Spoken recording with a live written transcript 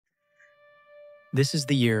This is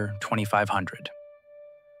the year 2500.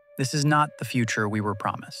 This is not the future we were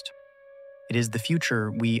promised. It is the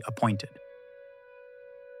future we appointed.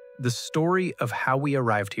 The story of how we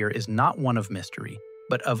arrived here is not one of mystery,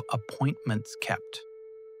 but of appointments kept.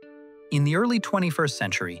 In the early 21st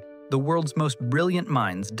century, the world's most brilliant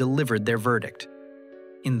minds delivered their verdict.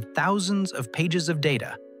 In thousands of pages of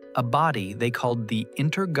data, a body they called the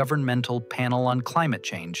Intergovernmental Panel on Climate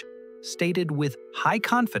Change stated with high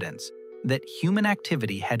confidence that human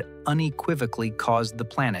activity had unequivocally caused the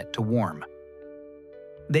planet to warm.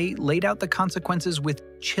 They laid out the consequences with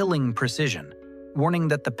chilling precision, warning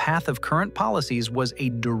that the path of current policies was a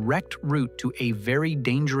direct route to a very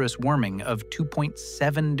dangerous warming of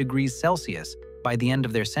 2.7 degrees Celsius by the end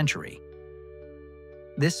of their century.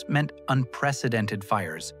 This meant unprecedented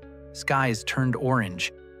fires, skies turned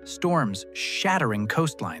orange, storms shattering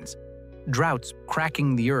coastlines, droughts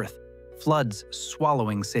cracking the earth, floods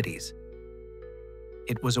swallowing cities.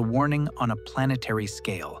 It was a warning on a planetary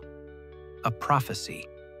scale, a prophecy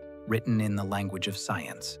written in the language of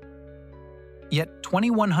science. Yet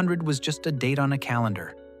 2100 was just a date on a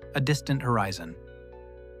calendar, a distant horizon.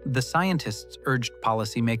 The scientists urged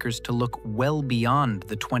policymakers to look well beyond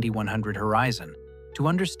the 2100 horizon to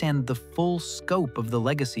understand the full scope of the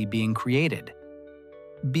legacy being created.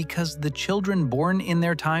 Because the children born in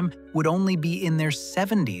their time would only be in their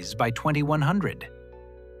 70s by 2100.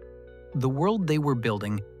 The world they were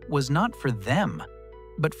building was not for them,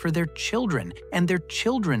 but for their children and their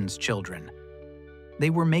children's children. They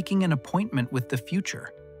were making an appointment with the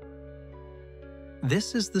future.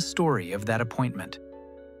 This is the story of that appointment,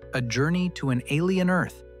 a journey to an alien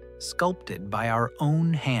Earth, sculpted by our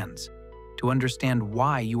own hands, to understand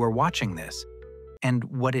why you are watching this, and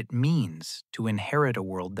what it means to inherit a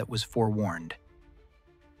world that was forewarned.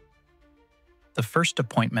 The first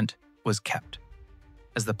appointment was kept,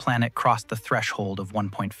 as the planet crossed the threshold of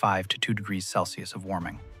 1.5 to 2 degrees Celsius of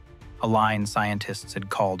warming, a line scientists had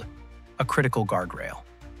called a critical guardrail.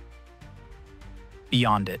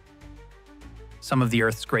 Beyond it, some of the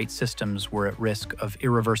Earth's great systems were at risk of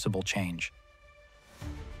irreversible change.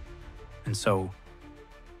 And so,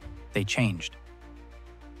 they changed.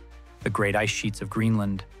 The great ice sheets of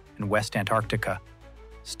Greenland and West Antarctica,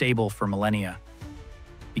 stable for millennia,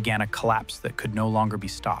 began a collapse that could no longer be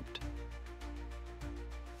stopped.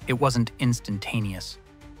 It wasn't instantaneous,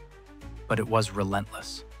 but it was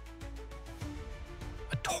relentless.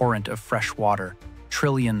 A torrent of fresh water,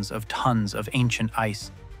 trillions of tons of ancient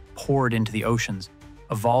ice poured into the oceans,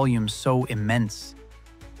 a volume so immense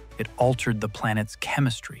it altered the planet's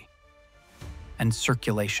chemistry and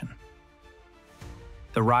circulation.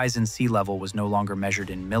 The rise in sea level was no longer measured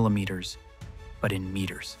in millimeters, but in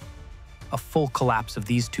meters. A full collapse of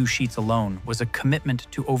these two sheets alone was a commitment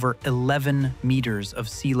to over 11 meters of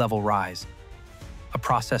sea level rise, a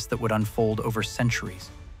process that would unfold over centuries,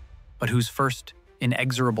 but whose first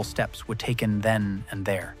inexorable steps were taken then and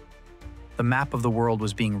there. The map of the world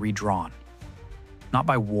was being redrawn, not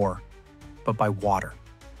by war, but by water.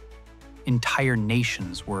 Entire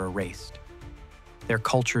nations were erased, their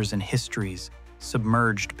cultures and histories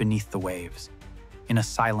submerged beneath the waves, in a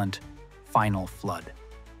silent, final flood.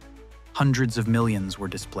 Hundreds of millions were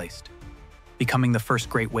displaced, becoming the first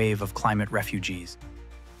great wave of climate refugees,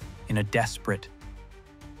 in a desperate,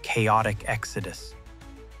 chaotic exodus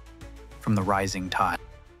from the rising tide.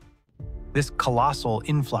 This colossal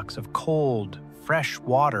influx of cold, fresh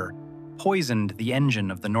water poisoned the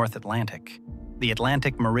engine of the North Atlantic. The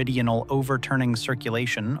Atlantic Meridional Overturning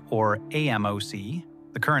Circulation, or AMOC,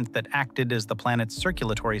 the current that acted as the planet's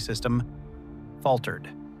circulatory system, faltered.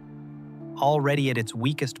 Already at its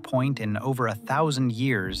weakest point in over 1,000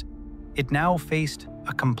 years, it now faced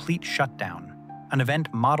a complete shutdown, an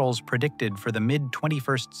event models predicted for the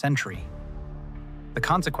mid-21st century. The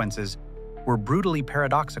consequences were brutally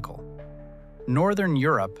paradoxical. Northern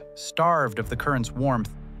Europe, starved of the current's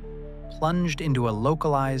warmth, plunged into a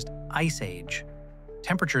localized ice age.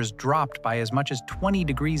 Temperatures dropped by as much as 20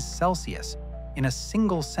 degrees Celsius in a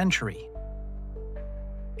single century.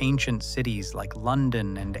 Ancient cities like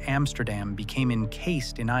London and Amsterdam became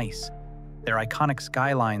encased in ice, their iconic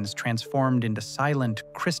skylines transformed into silent,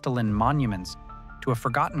 crystalline monuments to a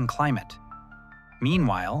forgotten climate.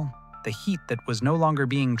 Meanwhile, the heat that was no longer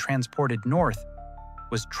being transported north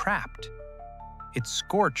was trapped. It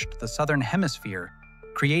scorched the southern hemisphere,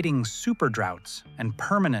 creating super droughts and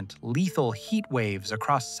permanent, lethal heat waves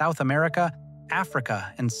across South America,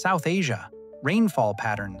 Africa, and South Asia. Rainfall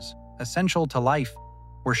patterns, essential to life,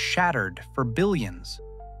 were shattered for billions.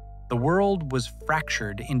 The world was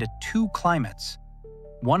fractured into two climates,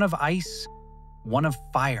 one of ice, one of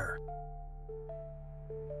fire.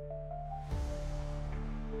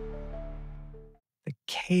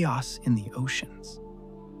 chaos in the oceans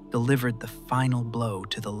delivered the final blow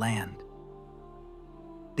to the land.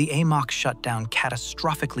 The AMOC shutdown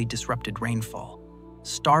catastrophically disrupted rainfall,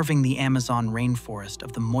 starving the Amazon rainforest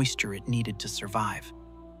of the moisture it needed to survive.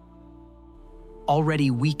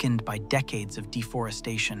 Already weakened by decades of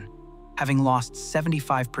deforestation, having lost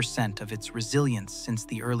 75% of its resilience since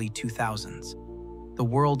the early 2000s, the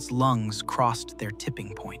world's lungs crossed their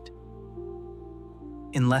tipping point.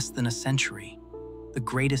 In less than a century, the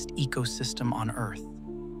greatest ecosystem on Earth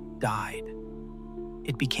died.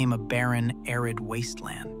 It became a barren, arid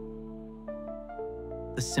wasteland.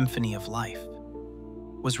 The symphony of life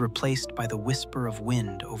was replaced by the whisper of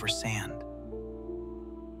wind over sand.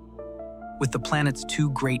 With the planet's two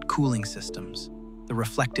great cooling systems, the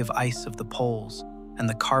reflective ice of the poles and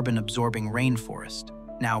the carbon-absorbing rainforest,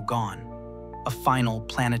 now gone, a final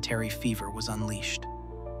planetary fever was unleashed.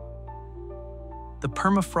 The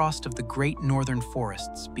permafrost of the great northern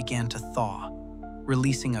forests began to thaw,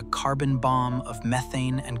 releasing a carbon bomb of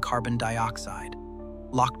methane and carbon dioxide,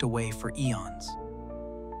 locked away for eons.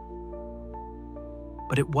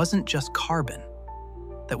 But it wasn't just carbon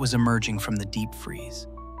that was emerging from the deep freeze.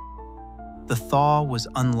 The thaw was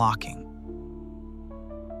unlocking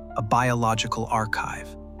a biological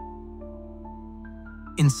archive.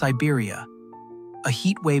 In Siberia, a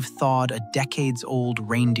heat wave thawed a decades-old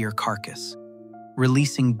reindeer carcass,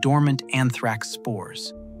 releasing dormant anthrax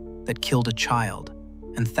spores that killed a child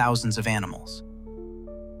and thousands of animals.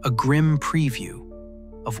 A grim preview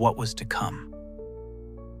of what was to come.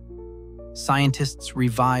 Scientists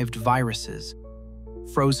revived viruses,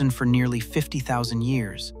 frozen for nearly 50,000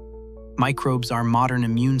 years, microbes our modern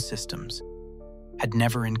immune systems had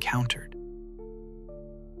never encountered.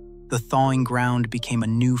 The thawing ground became a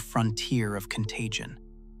new frontier of contagion,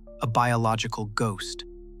 a biological ghost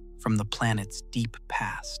from the planet's deep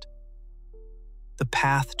past. The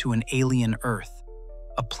path to an alien Earth,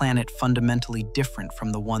 a planet fundamentally different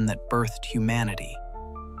from the one that birthed humanity,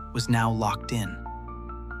 was now locked in.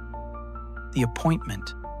 The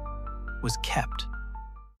appointment was kept.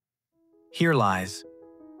 Here lies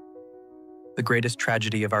the greatest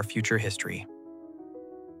tragedy of our future history.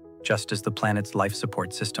 Just as the planet's life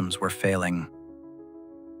support systems were failing,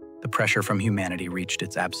 the pressure from humanity reached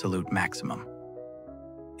its absolute maximum.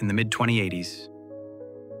 In the mid-2080s,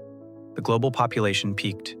 the global population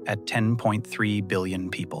peaked at 10.3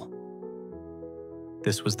 billion people.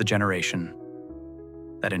 This was the generation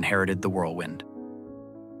that inherited the whirlwind.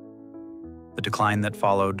 The decline that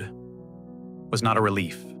followed was not a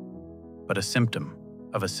relief, but a symptom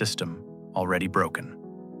of a system already broken.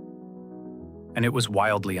 And it was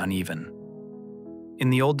wildly uneven. In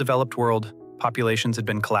the old developed world, populations had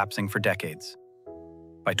been collapsing for decades.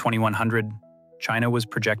 By 2100, China was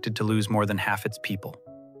projected to lose more than half its people,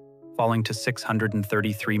 falling to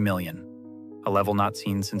 633 million, a level not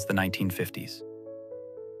seen since the 1950s.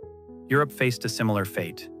 Europe faced a similar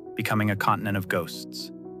fate, becoming a continent of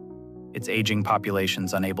ghosts, its aging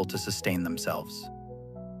populations unable to sustain themselves.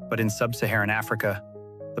 But in sub-Saharan Africa,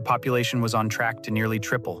 the population was on track to nearly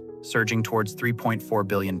triple, surging towards 3.4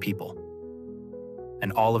 billion people.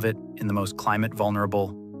 And all of it in the most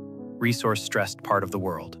climate-vulnerable, resource-stressed part of the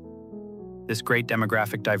world. This great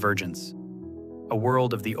demographic divergence, a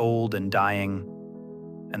world of the old and dying,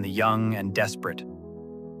 and the young and desperate,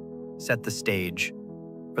 set the stage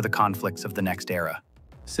for the conflicts of the next era.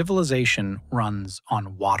 Civilization runs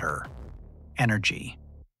on water, energy,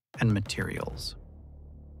 and materials.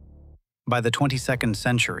 By the 22nd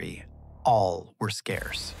century, all were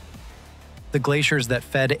scarce. The glaciers that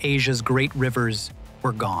fed Asia's great rivers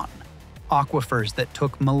were gone. Aquifers that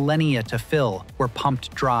took millennia to fill were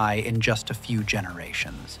pumped dry in just a few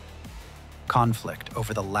generations. Conflict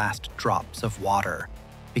over the last drops of water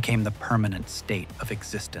became the permanent state of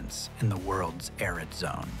existence in the world's arid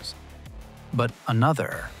zones. But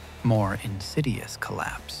another, more insidious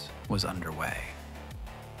collapse was underway.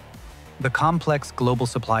 The complex global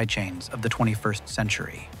supply chains of the 21st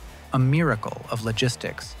century, a miracle of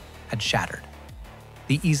logistics, had shattered.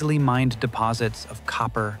 The easily mined deposits of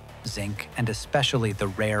copper, zinc, and especially the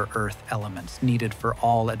rare earth elements needed for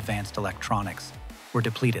all advanced electronics were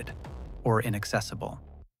depleted or inaccessible.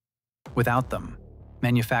 Without them,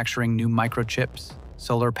 manufacturing new microchips,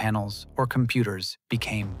 solar panels, or computers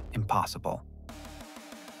became impossible.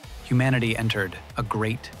 Humanity entered a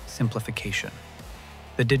great simplification.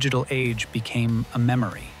 The digital age became a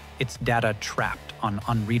memory, its data trapped on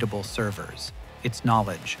unreadable servers, its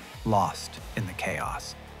knowledge lost in the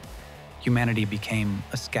chaos. Humanity became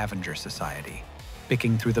a scavenger society,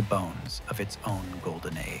 picking through the bones of its own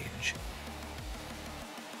golden age.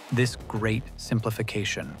 This great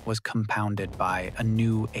simplification was compounded by a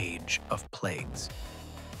new age of plagues.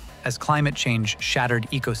 As climate change shattered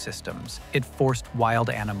ecosystems, it forced wild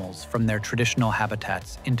animals from their traditional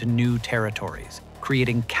habitats into new territories,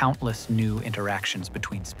 creating countless new interactions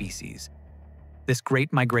between species. This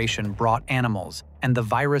great migration brought animals and the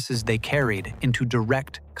viruses they carried into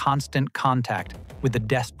direct, constant contact with the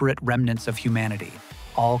desperate remnants of humanity,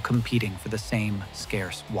 all competing for the same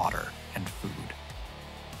scarce water and food.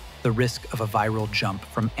 The risk of a viral jump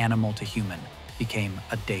from animal to human became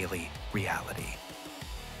a daily reality.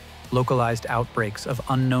 Localized outbreaks of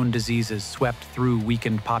unknown diseases swept through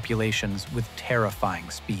weakened populations with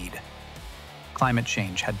terrifying speed. Climate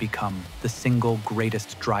change had become the single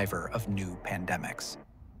greatest driver of new pandemics,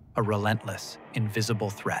 a relentless,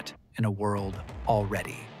 invisible threat in a world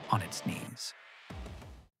already on its knees.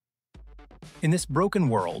 In this broken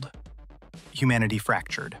world, humanity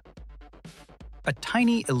fractured. A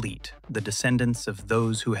tiny elite, the descendants of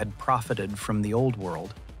those who had profited from the old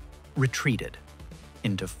world, retreated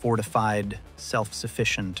into fortified,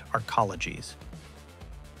 self-sufficient arcologies.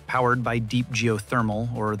 Powered by deep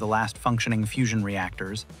geothermal or the last functioning fusion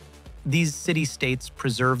reactors, these city-states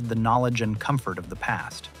preserved the knowledge and comfort of the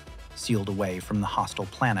past, sealed away from the hostile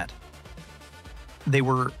planet. They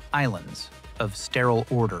were islands of sterile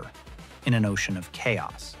order in an ocean of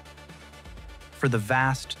chaos. For the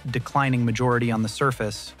vast, declining majority on the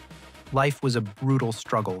surface, life was a brutal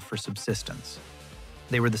struggle for subsistence.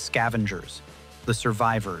 They were the scavengers, the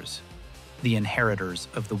survivors, the inheritors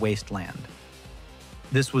of the wasteland.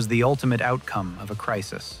 This was the ultimate outcome of a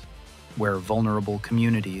crisis, where vulnerable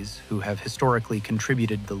communities who have historically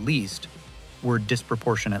contributed the least were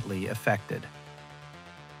disproportionately affected.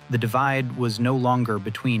 The divide was no longer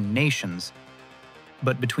between nations,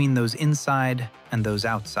 but between those inside and those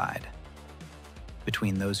outside,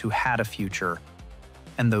 between those who had a future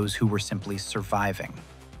and those who were simply surviving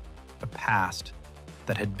a past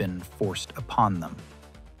that had been forced upon them.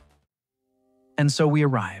 And so we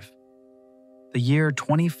arrive, the year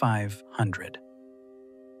 2500.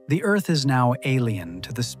 The Earth is now alien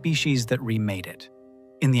to the species that remade it.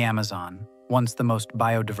 In the Amazon, once the most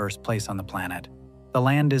biodiverse place on the planet, the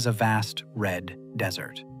land is a vast red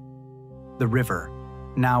desert. The river,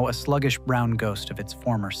 now a sluggish brown ghost of its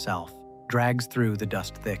former self, drags through the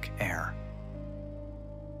dust-thick air.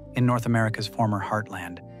 In North America's former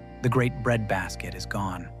heartland, the great breadbasket is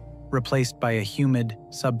gone, replaced by a humid,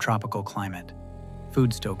 subtropical climate.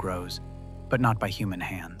 Food still grows, but not by human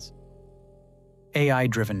hands.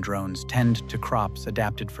 AI-driven drones tend to crops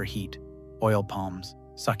adapted for heat, oil palms,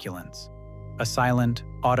 succulents, a silent,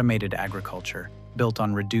 automated agriculture built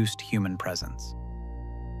on reduced human presence.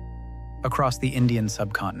 Across the Indian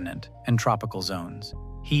subcontinent and tropical zones,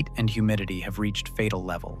 heat and humidity have reached fatal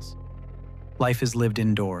levels. Life is lived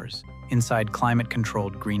indoors, inside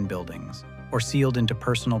climate-controlled green buildings, or sealed into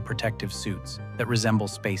personal protective suits that resemble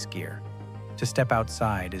space gear. To step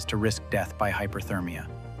outside is to risk death by hyperthermia.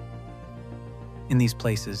 In these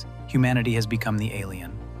places, humanity has become the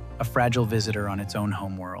alien, a fragile visitor on its own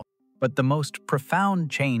homeworld. But the most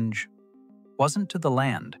profound change wasn't to the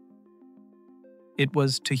land. It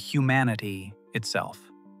was to humanity itself.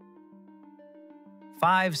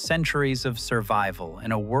 5 centuries of survival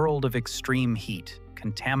in a world of extreme heat,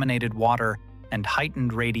 contaminated water, and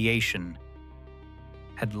heightened radiation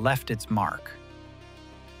had left its mark.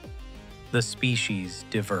 The species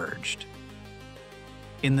diverged.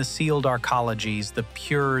 In the sealed arcologies, the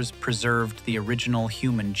pures preserved the original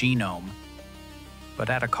human genome, but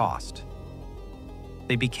at a cost.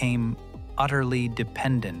 They became utterly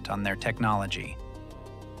dependent on their technology.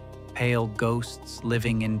 Pale ghosts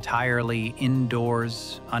living entirely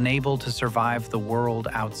indoors, unable to survive the world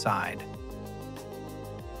outside.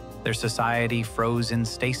 Their society froze in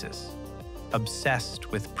stasis,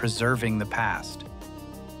 obsessed with preserving the past.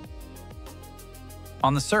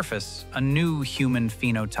 On the surface, a new human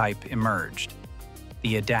phenotype emerged,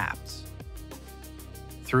 the adapts.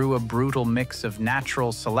 Through a brutal mix of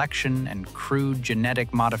natural selection and crude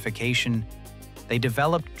genetic modification, they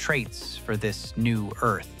developed traits for this new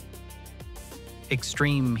Earth.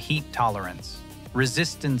 Extreme heat tolerance,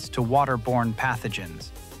 resistance to waterborne pathogens,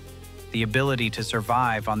 the ability to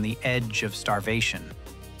survive on the edge of starvation.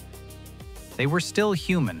 They were still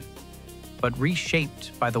human, but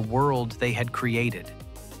reshaped by the world they had created.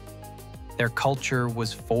 Their culture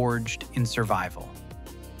was forged in survival.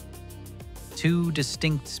 2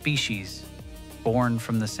 distinct species, born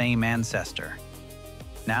from the same ancestor,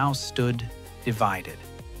 now stood divided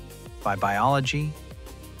by biology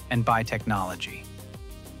and by technology.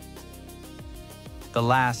 The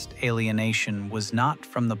last alienation was not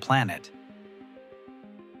from the planet.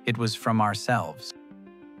 It was from ourselves.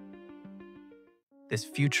 This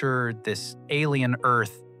future, this alien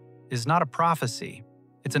Earth, is not a prophecy.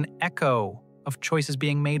 It's an echo of choices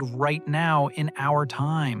being made right now in our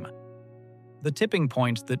time. The tipping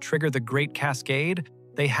points that trigger the Great Cascade,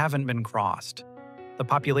 they haven't been crossed. The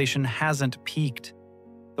population hasn't peaked.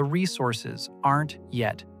 The resources aren't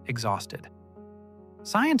yet exhausted.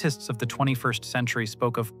 Scientists of the 21st century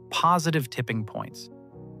spoke of positive tipping points,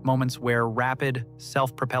 moments where rapid,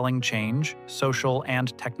 self-propelling change, social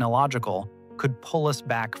and technological, could pull us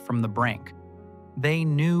back from the brink. They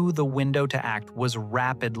knew the window to act was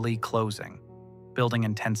rapidly closing, building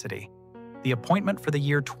intensity. The appointment for the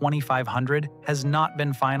year 2500 has not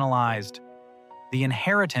been finalized. The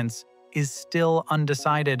inheritance is still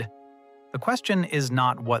undecided. The question is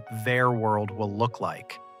not what their world will look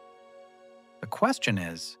like. The question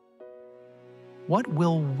is, what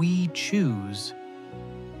will we choose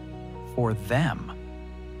for them?